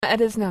It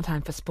is now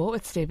time for sport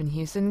with Stephen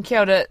Hewson. Kia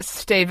ora,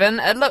 Stephen.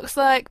 It looks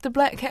like the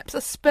Black Caps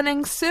are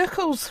spinning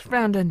circles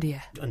round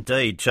India.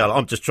 Indeed, Charlotte.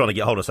 I'm just trying to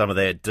get hold of some of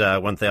that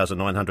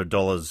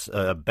 $1,900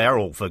 a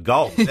barrel for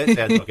gold. That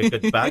sounds like a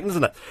good bargain,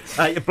 doesn't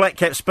it? Black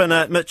Cap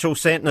spinner Mitchell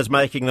Santner is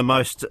making the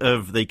most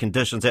of the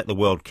conditions at the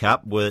World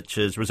Cup, which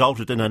has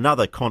resulted in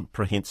another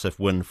comprehensive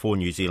win for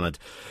New Zealand.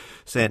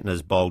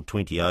 Santner's bowled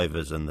 20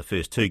 overs in the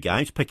first two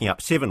games, picking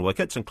up 7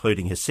 wickets,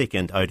 including his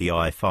second ODI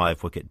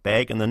 5-wicket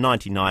bag and the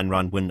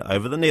 99-run win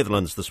over the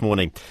Netherlands this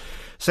morning.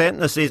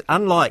 Santner says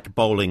unlike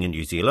bowling in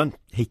New Zealand,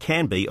 he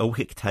can be a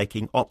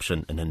wicket-taking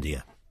option in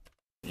India.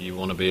 You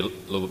want to be a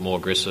little bit more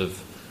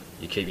aggressive.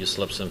 You keep your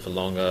slips in for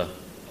longer.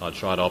 I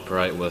try to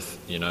operate with,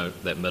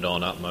 that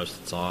mid-on up most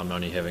of the time,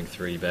 only having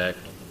 3 back.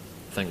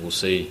 I think we'll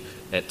see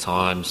at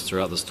times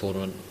throughout this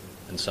tournament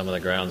in some of the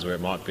grounds where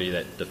it might be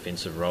that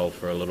defensive role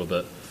for a little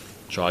bit.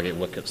 Try to get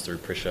wickets through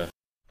pressure.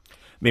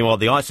 Meanwhile,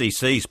 the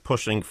ICC's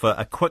pushing for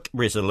a quick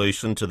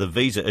resolution to the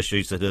visa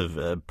issues that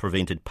have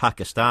prevented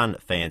Pakistan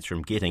fans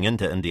from getting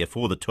into India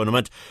for the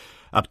tournament.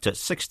 Up to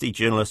 60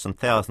 journalists and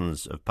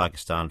thousands of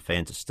Pakistan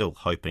fans are still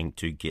hoping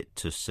to get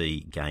to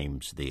see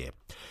games there.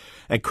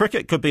 And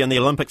cricket could be in the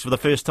Olympics for the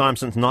first time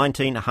since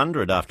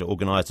 1900 after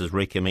organisers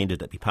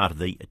recommended it be part of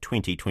the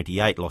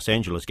 2028 Los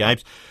Angeles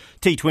Games.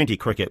 T20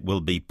 cricket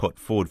will be put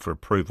forward for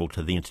approval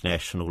to the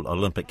International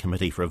Olympic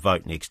Committee for a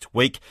vote next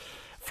week.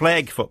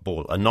 Flag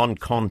football, a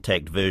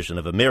non-contact version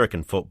of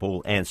American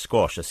football, and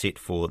squash are set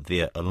for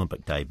their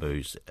Olympic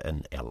debuts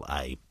in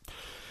LA.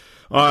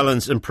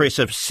 Ireland's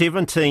impressive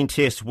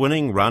 17-test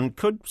winning run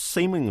could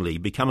seemingly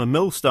become a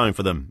millstone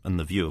for them, in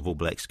the view of All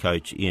Blacks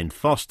coach Ian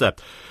Foster.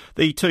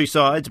 The two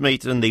sides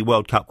meet in the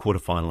World Cup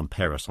quarter-final in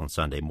Paris on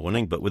Sunday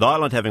morning, but with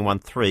Ireland having won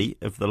 3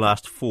 of the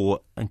last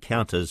 4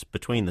 encounters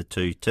between the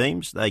two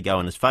teams, they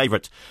go in as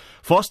favourites.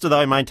 Foster,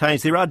 though,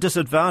 maintains there are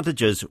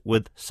disadvantages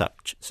with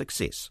such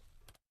success.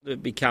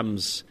 It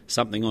becomes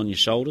something on your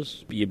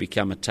shoulders. You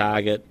become a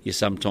target. You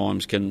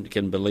sometimes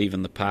can believe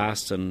in the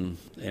past and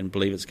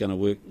believe it's going to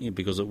work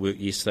because it worked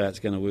yesterday, it's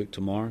going to work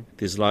tomorrow.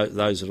 There's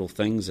those little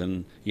things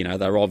and,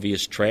 they're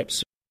obvious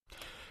traps.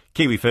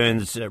 Kiwi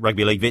Ferns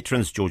rugby league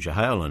veterans Georgia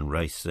Hale and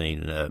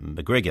Racine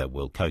McGregor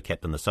will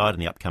co-captain the side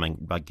in the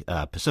upcoming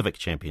Pacific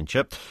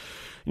Championship.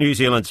 New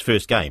Zealand's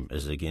first game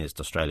is against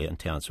Australia in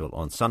Townsville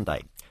on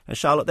Sunday. And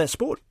Charlotte, that's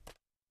sport.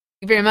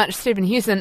 Thank you very much, Stephen Hewson.